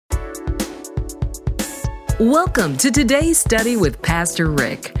Welcome to today's study with Pastor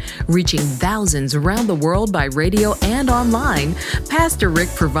Rick. Reaching thousands around the world by radio and online, Pastor Rick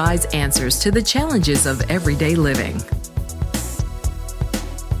provides answers to the challenges of everyday living.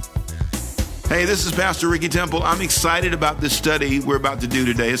 Hey, this is Pastor Ricky Temple. I'm excited about this study we're about to do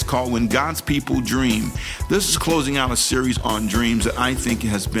today. It's called When God's People Dream. This is closing out a series on dreams that I think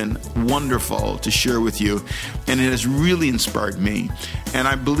has been wonderful to share with you, and it has really inspired me. And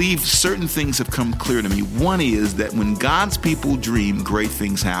I believe certain things have come clear to me. One is that when God's people dream, great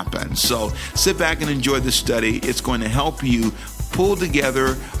things happen. So sit back and enjoy this study. It's going to help you pull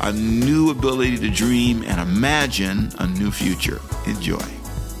together a new ability to dream and imagine a new future. Enjoy.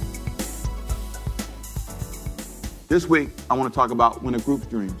 This week, I want to talk about when a group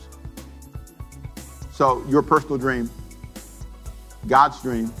dreams. So your personal dream, God's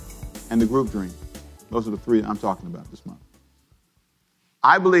dream, and the group dream. Those are the three I'm talking about this month.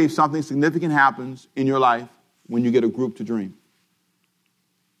 I believe something significant happens in your life when you get a group to dream.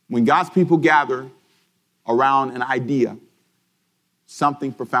 When God's people gather around an idea,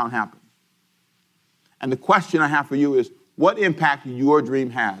 something profound happens. And the question I have for you is, what impact your dream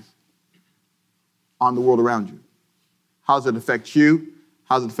has on the world around you? How does it affect you?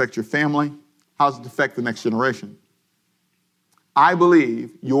 How does it affect your family? How does it affect the next generation? I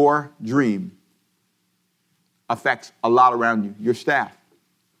believe your dream affects a lot around you, your staff,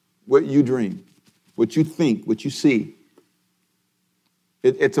 what you dream, what you think, what you see.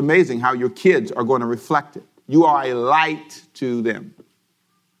 It's amazing how your kids are going to reflect it. You are a light to them,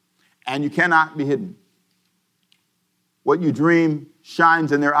 and you cannot be hidden. What you dream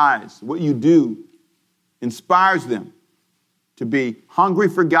shines in their eyes. What you do inspires them to be hungry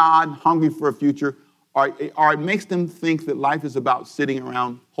for God, hungry for a future, or it makes them think that life is about sitting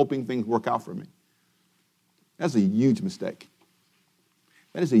around hoping things work out for me. That's a huge mistake.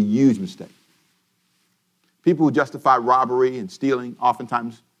 That is a huge mistake. People who justify robbery and stealing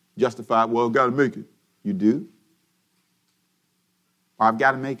oftentimes justify, well, I've got to make it. You do? Or I've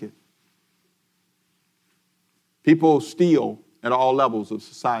got to make it. People steal at all levels of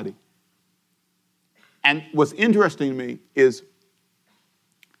society. And what's interesting to me is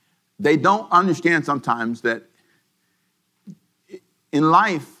they don't understand sometimes that in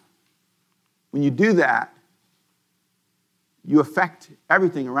life, when you do that, you affect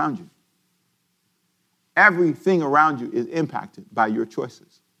everything around you. Everything around you is impacted by your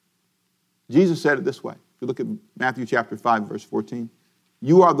choices. Jesus said it this way. If you look at Matthew chapter 5, verse 14,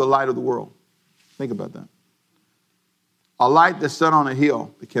 you are the light of the world. Think about that. A light that's set on a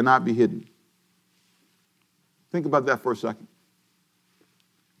hill that cannot be hidden. Think about that for a second.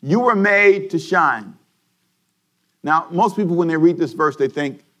 You were made to shine. Now, most people, when they read this verse, they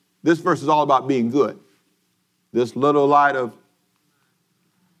think this verse is all about being good. This little light of,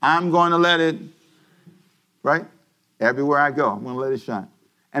 I'm going to let it, right? Everywhere I go, I'm going to let it shine.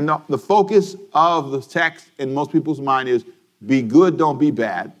 And the focus of the text in most people's mind is, be good, don't be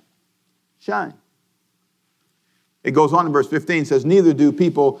bad. Shine. It goes on in verse 15, says, neither do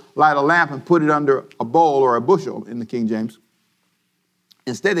people light a lamp and put it under a bowl or a bushel in the King James.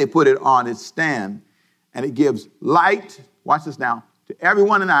 Instead, they put it on its stand, and it gives light, watch this now, to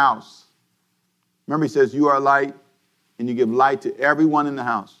everyone in the house. Remember, he says, you are light, and you give light to everyone in the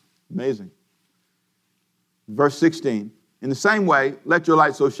house. Amazing. Verse 16, in the same way, let your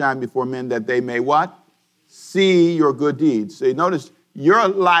light so shine before men that they may what? See your good deeds. So you notice your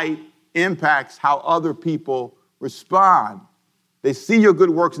light impacts how other people respond. They see your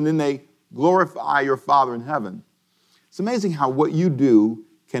good works and then they glorify your Father in heaven. It's amazing how what you do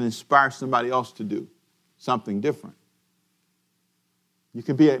can inspire somebody else to do something different. You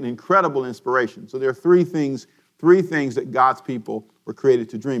can be an incredible inspiration. So there are three things that God's people were created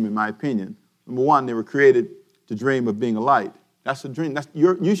to dream, in my opinion. Number one, they were created to dream of being a light. That's a dream.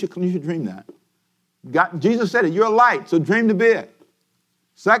 You should dream that. Jesus said it, you're a light, so dream to be it.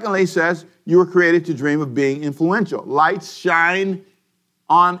 Secondly, he says, you were created to dream of being influential. Lights shine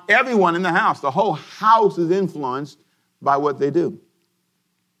on everyone in the house. The whole house is influenced by what they do.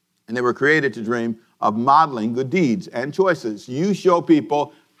 And they were created to dream of modeling good deeds and choices. You show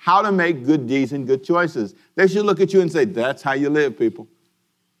people how to make good deeds and good choices. They should look at you and say, that's how you live, people.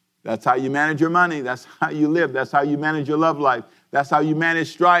 That's how you manage your money. That's how you live. That's how you manage your love life. That's how you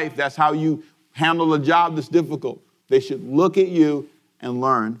manage strife. That's how you handle a job that's difficult. They should look at you and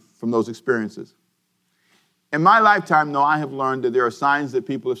learn from those experiences. In my lifetime, though, I have learned that there are signs that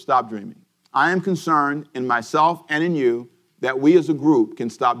people have stopped dreaming. I am concerned in myself and in you that we as a group can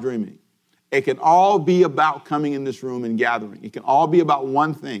stop dreaming. It can all be about coming in this room and gathering. It can all be about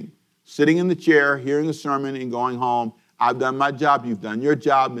one thing, sitting in the chair, hearing a sermon, and going home. I've done my job, you've done your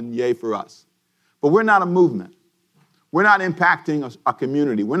job, and yay for us. But we're not a movement. We're not impacting a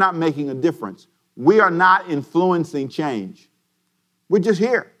community. We're not making a difference. We are not influencing change. We're just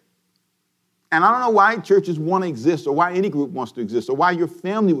here. And I don't know why churches want to exist or why any group wants to exist or why your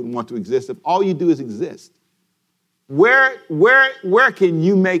family would want to exist if all you do is exist. Where can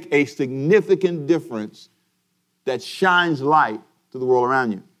you make a significant difference that shines light to the world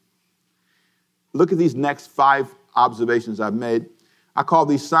around you? Look at these next 5 observations I've made. I call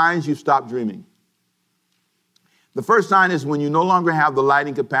these signs you've stopped dreaming. The first sign is when you no longer have the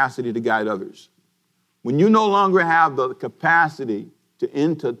lighting capacity to guide others. When you no longer have the capacity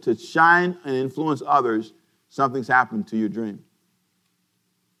to shine and influence others, something's happened to your dream.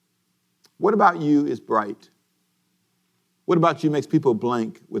 What about you is bright? What about you makes people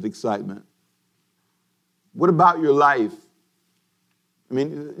blink with excitement? What about your life? I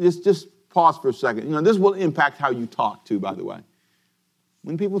mean, just pause for a second. You know, this will impact how you talk too, by the way.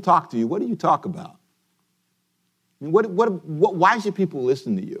 When people talk to you, what do you talk about? I mean, why should people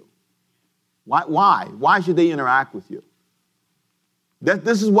listen to you? Why? Why should they interact with you?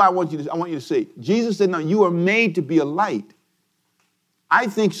 This is what I want you to see. Jesus said, no, you are made to be a light. I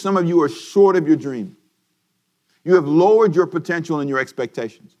think some of you are short of your dream. You have lowered your potential and your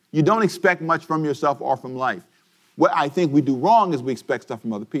expectations. You don't expect much from yourself or from life. What I think we do wrong is we expect stuff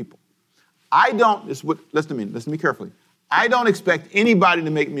from other people. Listen to me carefully. I don't expect anybody to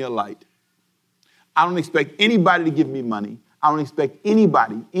make me a light. I don't expect anybody to give me money. I don't expect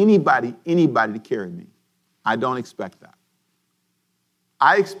anybody to carry me. I don't expect that.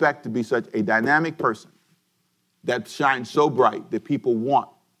 I expect to be such a dynamic person that shines so bright that people want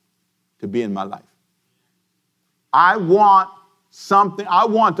to be in my life. I want something. I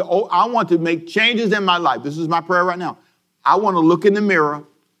want to make changes in my life. This is my prayer right now. I want to look in the mirror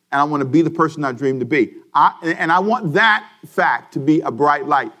and I want to be the person I dream to be. And I want that fact to be a bright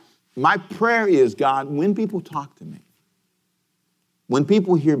light. My prayer is, God, when people talk to me, when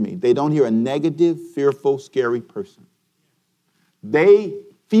people hear me, they don't hear a negative, fearful, scary person. They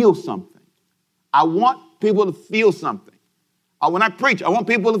feel something. I want people to feel something. When I preach, I want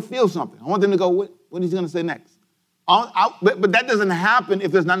people to feel something. I want them to go, what is he going to say next? But that doesn't happen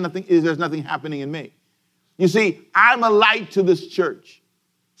if there's nothing happening in me. You see, I'm a light to this church,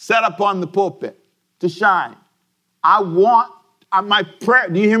 set up on the pulpit to shine. I want my prayer.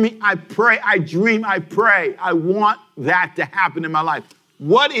 Do you hear me? I pray, I dream, I pray. I want that to happen in my life.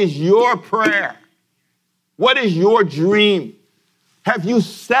 What is your prayer? What is your dream? Have you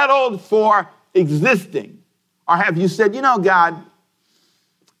settled for existing? Or have you said, you know, God,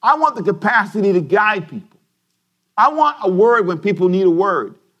 I want the capacity to guide people. I want a word when people need a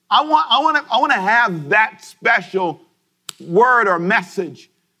word. I want to have that special word or message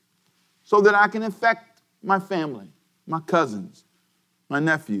so that I can affect my family, my cousins, my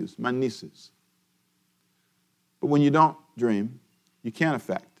nephews, my nieces. But when you don't dream, you can't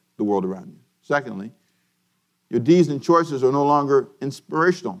affect the world around you. Secondly, your deeds and choices are no longer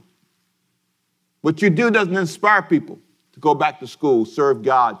inspirational. What you do doesn't inspire people to go back to school, serve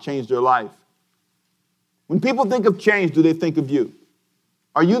God, change their life. When people think of change, do they think of you?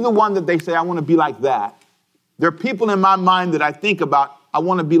 Are you the one that they say, I want to be like that? There are people in my mind that I think about, I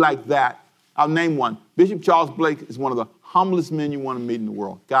want to be like that. I'll name one. Bishop Charles Blake is one of the humblest men you want to meet in the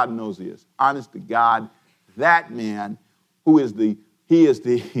world. God knows he is. Honest to God, that man he is the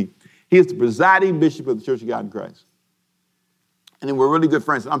presiding bishop of the Church of God in Christ. And then we're really good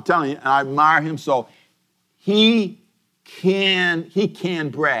friends. I'm telling you, and I admire him so. He can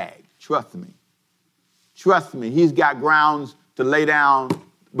brag. Trust me. Trust me. He's got grounds to lay down,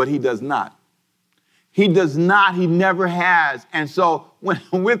 but he does not. He does not. He never has. And so when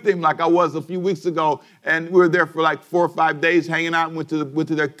I'm with him, like I was a few weeks ago, and we were there for like 4 or 5 days hanging out and went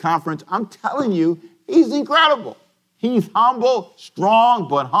to their conference, I'm telling you, he's incredible. He's humble, strong,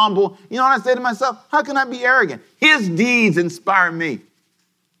 but humble. You know what I say to myself? How can I be arrogant? His deeds inspire me.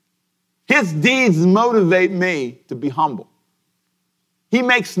 His deeds motivate me to be humble. He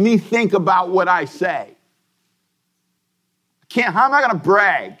makes me think about what I say. How am I going to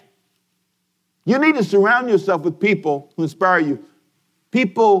brag? You need to surround yourself with people who inspire you.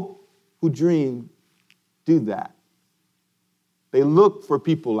 People who dream do that. They look for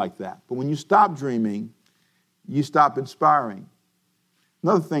people like that. But when you stop dreaming, you stop inspiring.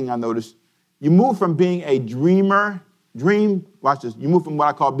 Another thing I noticed, you move from being a watch this, you move from what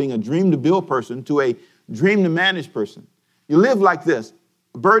I call being a dream to build person to a dream to manage person. You live like this.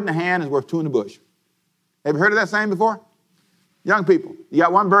 A bird in the hand is worth 2 in the bush. Have you heard of that saying before? Young people, you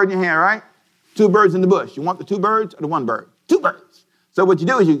got 1 bird in your hand, right? 2 birds in the bush. You want the 2 birds or the 1 bird? 2 birds. So what you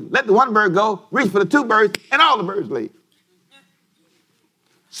do is you let the 1 bird go, reach for the 2 birds, and all the birds leave.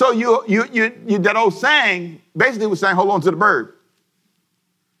 So that old saying basically was saying, hold on to the bird.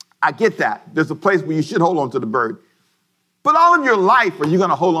 I get that. There's a place where you should hold on to the bird. But all of your life, are you going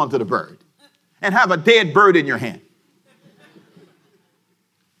to hold on to the bird and have a dead bird in your hand?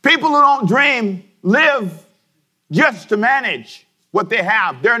 People who don't dream live just to manage what they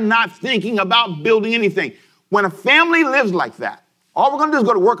have. They're not thinking about building anything. When a family lives like that, all we're going to do is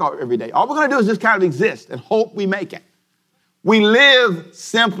go to work every day. All we're going to do is just kind of exist and hope we make it. We live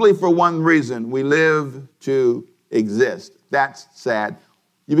simply for one reason. We live to exist. That's sad.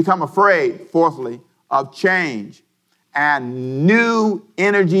 You become afraid, fourthly, of change and new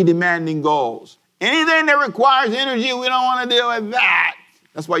energy-demanding goals. Anything that requires energy, we don't want to deal with that.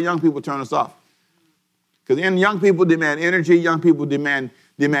 That's why young people turn us off. Because young people demand energy. Young people demand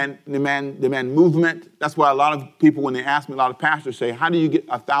movement. That's why a lot of people, when they ask me, a lot of pastors say, how do you get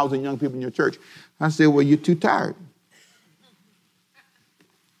 1,000 young people in your church? I say, well, you're too tired.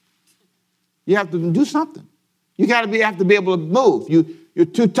 You have to do something. You have to be able to move. You're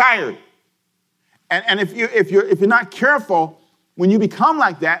too tired. And if you're not careful, when you become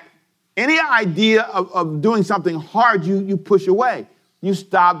like that, any idea of doing something hard, you push away. You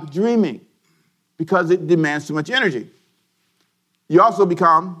stop dreaming because it demands too much energy. You also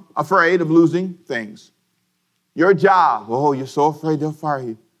become afraid of losing things. Your job, oh, you're so afraid they'll fire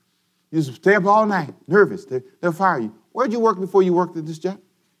you. You just stay up all night, nervous, they'll fire you. Where'd you work before you worked at this job?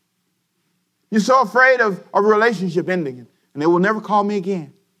 You're so afraid of a relationship ending, and they will never call me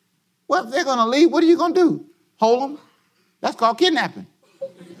again. Well, if they're going to leave, what are you going to do? Hold them? That's called kidnapping.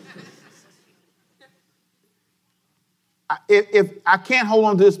 If I can't hold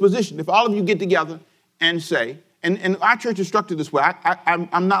on to this position, if all of you get together and say, and our church is structured this way, I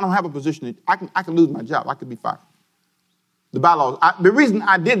don't have a position. I can lose my job. I could be fired. The bylaws. The reason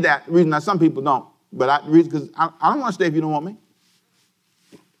I did that, the reason that some people don't, but because I don't want to stay if you don't want me.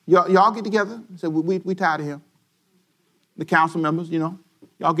 Y'all get together and say, we tired of him. The council members,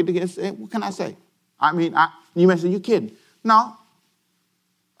 y'all get together and say, what can I say? I mean, you may say, you kidding. No.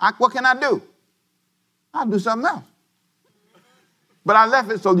 What can I do? I'll do something else. But I left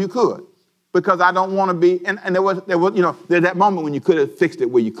it so you could, because I don't want to be, and there was there's that moment when you could have fixed it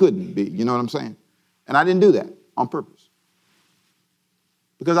where you couldn't be, you know what I'm saying? And I didn't do that on purpose.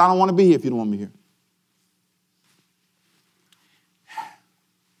 Because I don't want to be here if you don't want me here.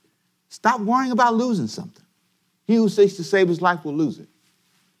 Stop worrying about losing something. He who seeks to save his life will lose it.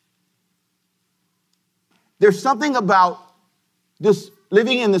 There's something about this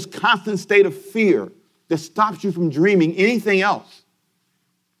living in this constant state of fear that stops you from dreaming anything else.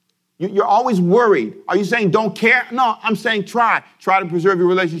 You're always worried. Are you saying don't care? No, I'm saying try. Try to preserve your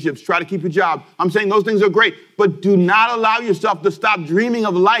relationships. Try to keep your job. I'm saying those things are great, but do not allow yourself to stop dreaming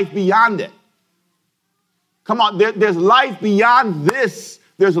of life beyond it. Come on, there's life beyond this.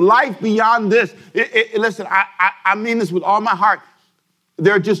 There's life beyond this. Listen, I mean this with all my heart.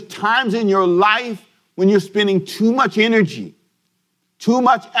 There are just times in your life when you're spending too much energy, too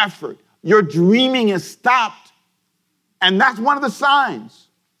much effort. Your dreaming is stopped. And that's one of the signs.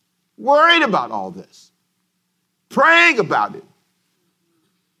 Worried about all this. Praying about it.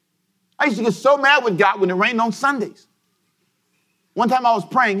 I used to get so mad with God when it rained on Sundays. One time I was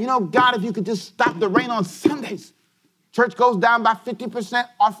praying, God, if you could just stop the rain on Sundays. Church goes down by 50%,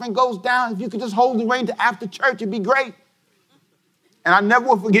 offering goes down. If you could just hold the rain to after church, it'd be great. And I never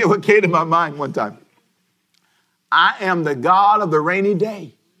will forget what came to my mind one time. I am the God of the rainy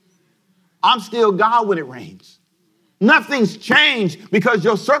day. I'm still God when it rains. Nothing's changed because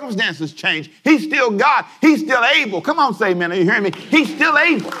your circumstances change. He's still God. He's still able. Come on, say amen. Are you hearing me? He's still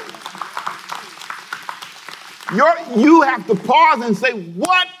able. You have to pause and say,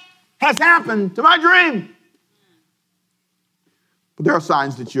 what has happened to my dream? But there are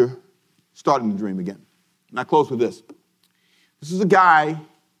signs that you're starting to dream again. And I close with this. This is a guy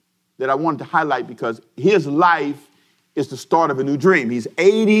that I wanted to highlight because his life is the start of a new dream. He's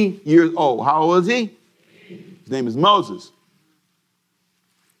 80 years old. How old is he? His name is Moses.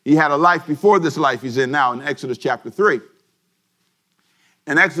 He had a life before this life he's in now in Exodus chapter 3.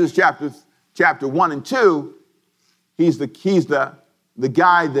 In Exodus chapter 1 and 2, he's the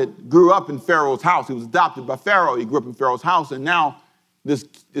guy that grew up in Pharaoh's house. He was adopted by Pharaoh. He grew up in Pharaoh's house. And now this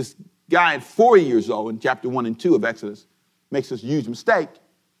guy at 40 years old in chapter 1 and 2 of Exodus makes this huge mistake.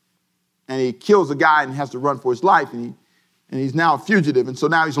 And he kills a guy and has to run for his life. And he's now a fugitive. And so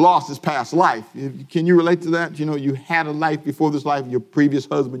now he's lost his past life. Can you relate to that? You had a life before this life, your previous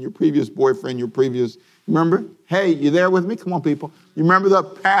husband, your previous boyfriend, remember? Hey, you there with me? Come on, people. You remember the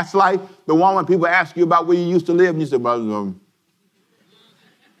past life? The one when people ask you about where you used to live and you say, well,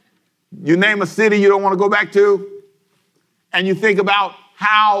 you name a city you don't want to go back to. And you think about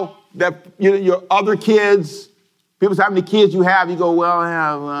how your other kids, people say how many kids you have. You go, well,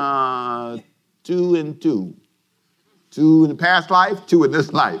 I have 2 and 2. 2 in the past life, 2 in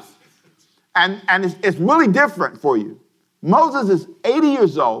this life. And it's really different for you. Moses is 80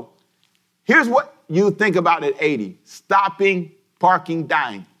 years old. Here's what you think about at 80. Stopping, parking,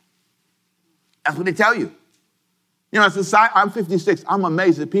 dying. That's what they tell you. You know, I'm 56. I'm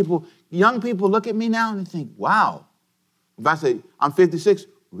amazed that young people look at me now and they think, wow. If I say, I'm 56,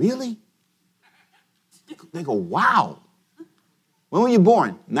 really? They go, wow. When were you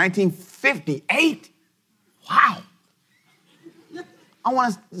born? 1958? Wow. I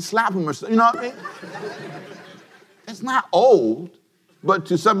want to slap him or something. You know what I mean? It's not old, but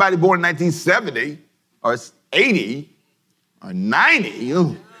to somebody born in 1970 or 80 or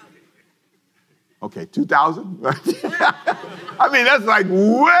 90, okay, 2000? I mean, that's like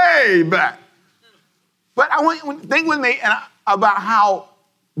way back. But I want you to think with me about how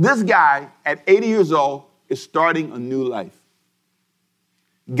this guy at 80 years old is starting a new life.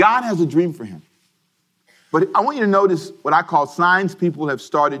 God has a dream for him. But I want you to notice what I call signs people have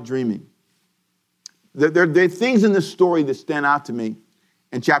started dreaming. There are things in this story that stand out to me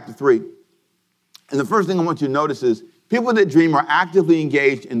in chapter 3. And the first thing I want you to notice is people that dream are actively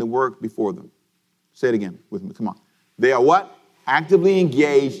engaged in the work before them. Say it again with me. Come on. They are what? Actively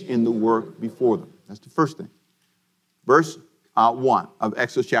engaged in the work before them. That's the first thing. Verse 1 of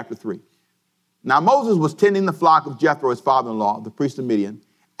Exodus chapter 3. Now Moses was tending the flock of Jethro, his father-in-law, the priest of Midian,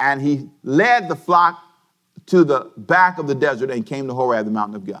 and he led the flock to the back of the desert and came to Horeb, the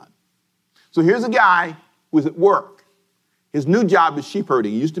mountain of God. So here's a guy who's at work. His new job is sheep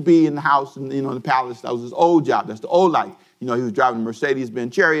herding. He used to be in the house, in the palace. That was his old job. That's the old life. He was driving a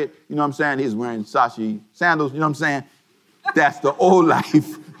Mercedes-Benz chariot. You know what I'm saying? He was wearing Sashi sandals. You know what I'm saying? That's the old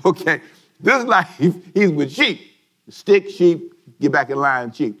life. Okay. This life, he's with sheep. Stick, sheep, get back in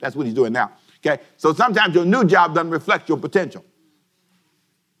line, sheep. That's what he's doing now. Okay. So sometimes your new job doesn't reflect your potential.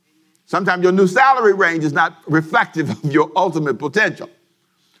 Sometimes your new salary range is not reflective of your ultimate potential.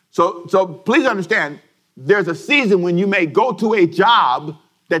 So please understand, there's a season when you may go to a job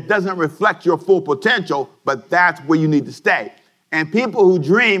that doesn't reflect your full potential, but that's where you need to stay. And people who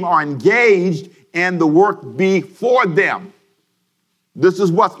dream are engaged in the work before them. This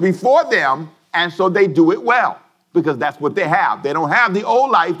is what's before them, and so they do it well because that's what they have. They don't have the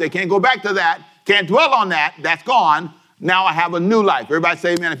old life. They can't go back to that, can't dwell on that. That's gone. Now I have a new life. Everybody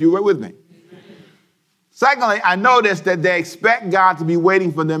say amen if you were with me. Secondly, I noticed that they expect God to be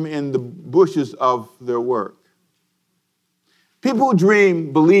waiting for them in the bushes of their work. People who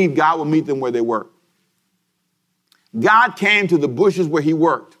dream believe God will meet them where they work. God came to the bushes where he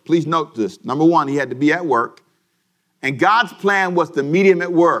worked. Please note this. Number one, he had to be at work. And God's plan was to meet him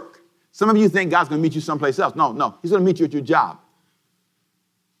at work. Some of you think God's going to meet you someplace else. No. He's going to meet you at your job.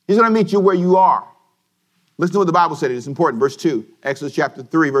 He's going to meet you where you are. Listen to what the Bible said. It's important. Verse 2, Exodus chapter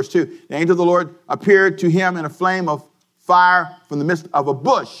 3, verse 2. The angel of the Lord appeared to him in a flame of fire from the midst of a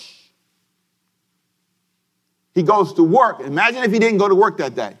bush. He goes to work. Imagine if he didn't go to work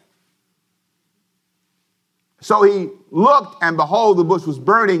that day. So he looked, and behold, the bush was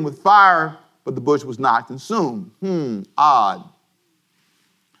burning with fire, but the bush was not consumed. Odd.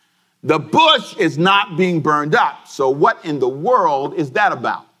 The bush is not being burned up. So what in the world is that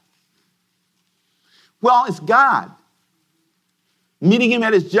about? Well, it's God meeting him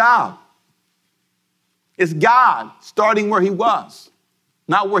at his job. It's God starting where he was,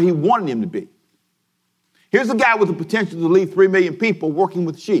 not where he wanted him to be. Here's a guy with the potential to lead 3 million people working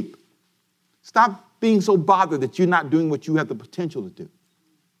with sheep. Stop being so bothered that you're not doing what you have the potential to do.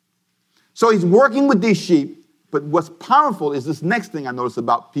 So he's working with these sheep, but what's powerful is this next thing I notice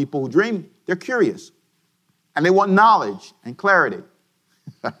about people who dream. They're curious, and they want knowledge and clarity.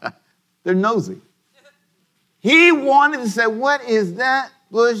 They're nosy. He wanted to say, what is that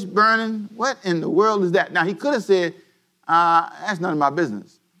bush burning? What in the world is that? Now, he could have said, that's none of my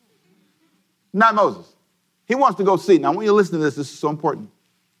business. Not Moses. He wants to go see. Now, when you listen to this, this is so important.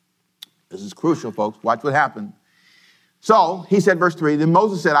 This is crucial, folks. Watch what happened. So he said, verse 3, then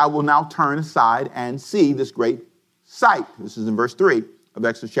Moses said, I will now turn aside and see this great sight. This is in verse 3 of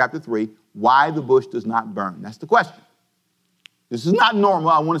Exodus chapter 3, why the bush does not burn. That's the question. This is not normal.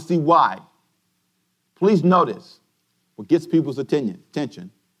 I want to see why. Please notice, what gets people's attention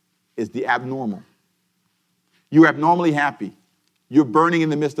is the abnormal. You're abnormally happy. You're burning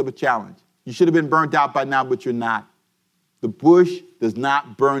in the midst of a challenge. You should have been burnt out by now, but you're not. The bush does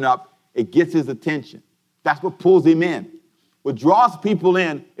not burn up. It gets his attention. That's what pulls him in. What draws people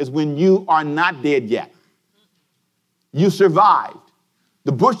in is when you are not dead yet. You survived.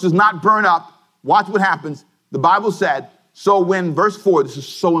 The bush does not burn up. Watch what happens. The Bible said so when, verse 4, this is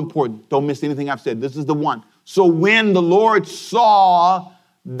so important. Don't miss anything I've said. This is the one. So when the Lord saw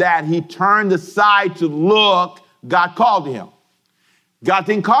that he turned aside to look, God called to him. God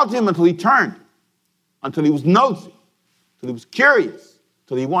didn't call to him until he turned, until he was nosy, until he was curious,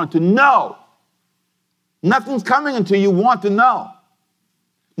 until he wanted to know. Nothing's coming until you want to know.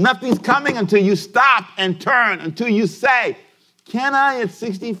 Nothing's coming until you stop and turn, until you say, can I at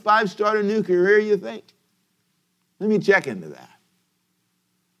 65 start a new career, you think? Let me check into that.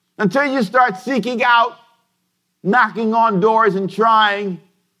 Until you start seeking out, knocking on doors and trying,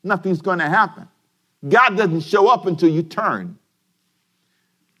 nothing's going to happen. God doesn't show up until you turn.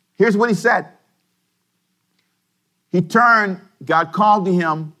 Here's what he said. He turned, God called to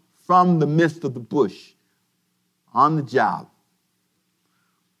him from the midst of the bush on the job.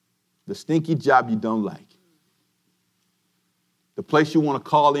 The stinky job you don't like. The place you want to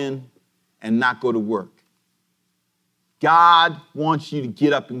call in and not go to work. God wants you to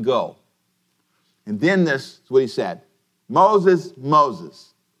get up and go. And then this is what he said. Moses,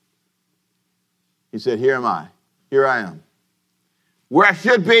 Moses. He said, here am I. Here I am. Where I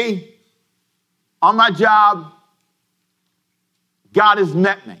should be, on my job, God has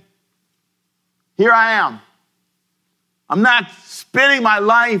met me. Here I am. I'm not spending my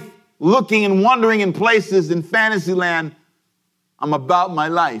life looking and wandering in places in fantasy land. I'm about my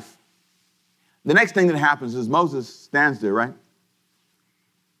life. The next thing that happens is Moses stands there, right?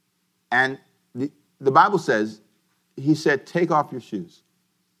 And the Bible says, he said, take off your shoes.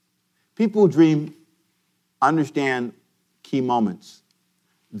 People who dream understand key moments.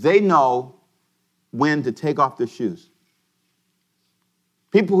 They know when to take off their shoes.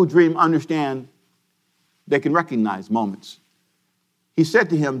 People who dream understand they can recognize moments. He said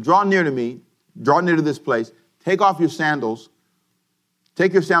to him, draw near to me, draw near to this place, take off your sandals,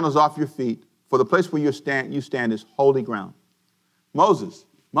 take your sandals off your feet, for the place where you stand is holy ground. Moses,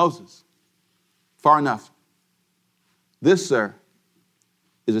 far enough. This, sir,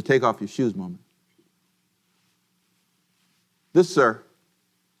 is a take off your shoes moment. This, sir,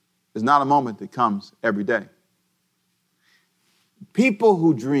 is not a moment that comes every day. People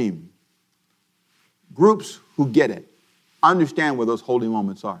who dream, groups who get it, understand where those holy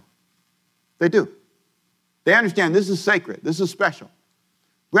moments are. They do. They understand this is sacred. This is special.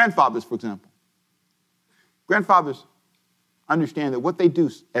 Grandfathers, for example. Grandfathers understand that what they do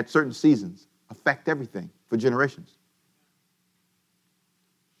at certain seasons affect everything for generations.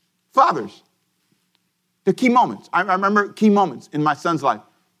 Fathers, the key moments. I remember key moments in my son's life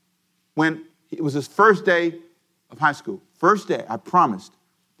when it was his first day of high school. First day, I promised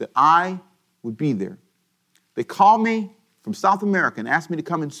that I would be there. They called me from South America and asked me to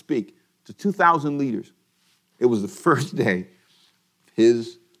come and speak to 2,000 leaders. It was the first day of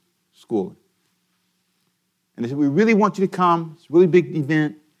his schooling. And they said, we really want you to come. It's a really big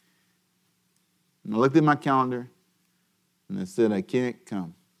event. And I looked at my calendar and I said, I can't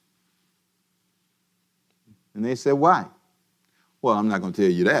come. And they said, why? Well, I'm not going to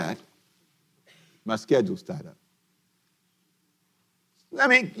tell you that. My schedule's tied up. I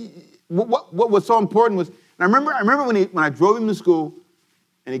mean, what was so important was, and I remember when I drove him to school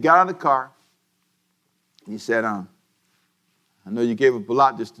and he got out of the car, and he said, I know you gave up a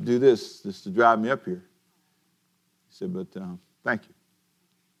lot just to do this, just to drive me up here. He said, but thank you.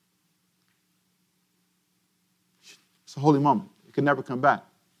 It's a holy moment. It can never come back.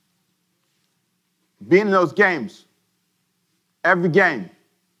 Being in those games, every game,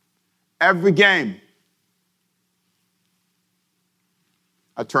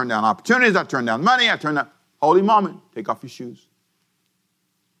 I turned down opportunities, I turned down money, I turned down, holy moment, take off your shoes.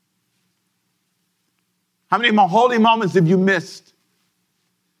 How many more holy moments have you missed?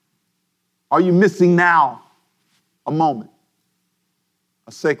 Are you missing now a moment,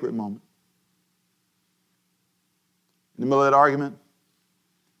 a sacred moment? In the middle of that argument,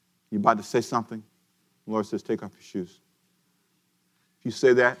 you're about to say something, the Lord says, take off your shoes. If you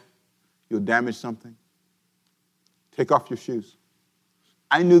say that, you'll damage something. Take off your shoes.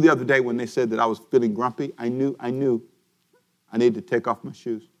 I knew the other day when they said that I was feeling grumpy, I knew I needed to take off my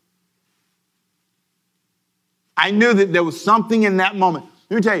shoes. I knew that there was something in that moment.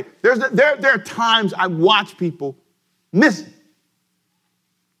 Let me tell you, there are times I watch people miss it.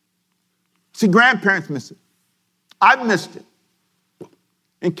 See, grandparents miss it. I've missed it.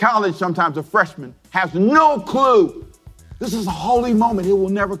 In college, sometimes a freshman has no clue. This is a holy moment. It will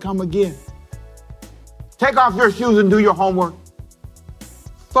never come again. Take off your shoes and do your homework.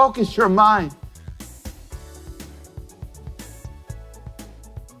 Focus your mind.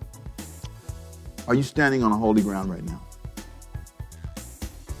 Are you standing on a holy ground right now?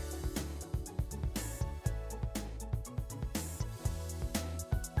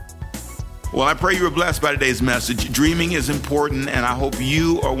 Well, I pray you were blessed by today's message. Dreaming is important, and I hope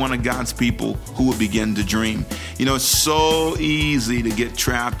you are one of God's people who will begin to dream. You know, it's so easy to get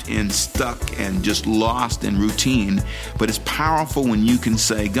trapped and stuck and just lost in routine, but it's powerful when you can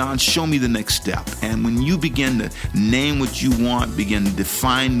say, God, show me the next step. And when you begin to name what you want, begin to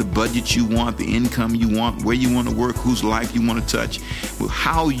define the budget you want, the income you want, where you want to work, whose life you want to touch,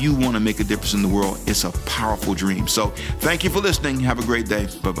 how you want to make a difference in the world, it's a powerful dream. So thank you for listening. Have a great day.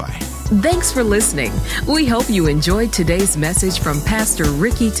 Bye-bye. Thanks for listening. We hope you enjoyed today's message from Pastor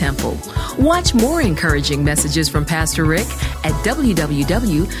Ricky Temple. Watch more encouraging messages from Pastor Rick at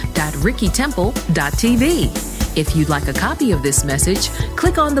www.rickytemple.tv. If you'd like a copy of this message,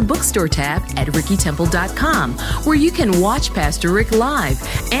 click on the bookstore tab at rickytemple.com, where you can watch Pastor Rick live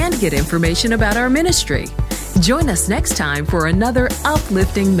and get information about our ministry. Join us next time for another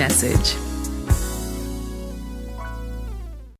uplifting message.